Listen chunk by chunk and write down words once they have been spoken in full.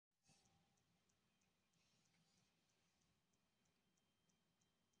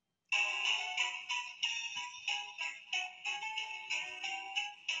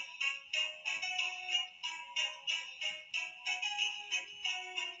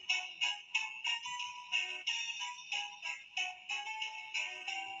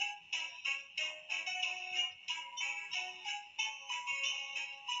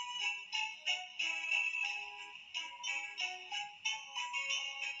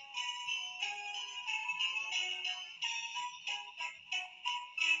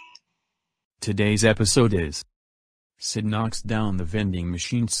Today's episode is Sid knocks down the vending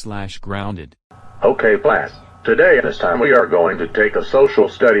machine / grounded. Okay, class. Today at this time we are going to take a social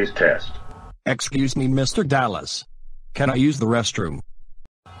studies test. Excuse me, Mr. Dallas. Can I use the restroom?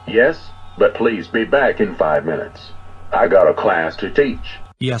 Yes, but please be back in 5 minutes. I got a class to teach.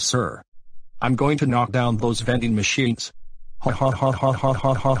 Yes, sir. I'm going to knock down those vending machines.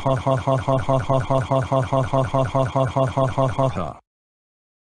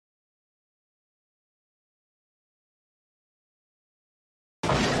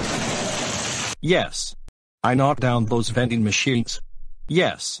 Yes. I knocked down those vending machines.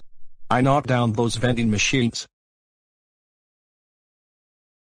 Yes. I knocked down those vending machines.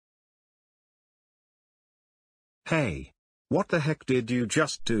 Hey. What the heck did you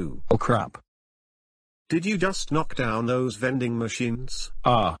just do? Oh crap. Did you just knock down those vending machines?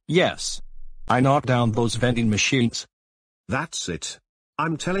 Yes. I knocked down those vending machines. That's it.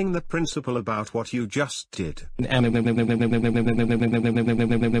 I'm telling the principal about what you just did.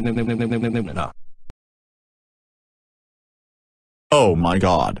 Oh my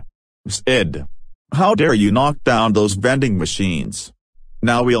God. Sid. How dare you knock down those vending machines?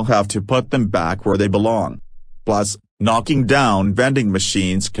 Now we'll have to put them back where they belong. Plus, knocking down vending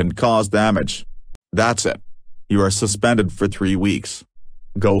machines can cause damage. That's it. You are suspended for 3 weeks.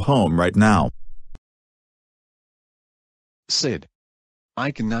 Go home right now. Sid.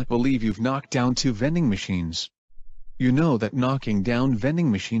 I cannot believe you've knocked down 2 vending machines. You know that knocking down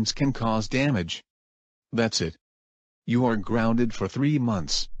vending machines can cause damage. That's it. You are grounded for 3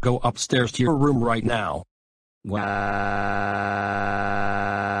 months. Go upstairs to your room right now. Wow.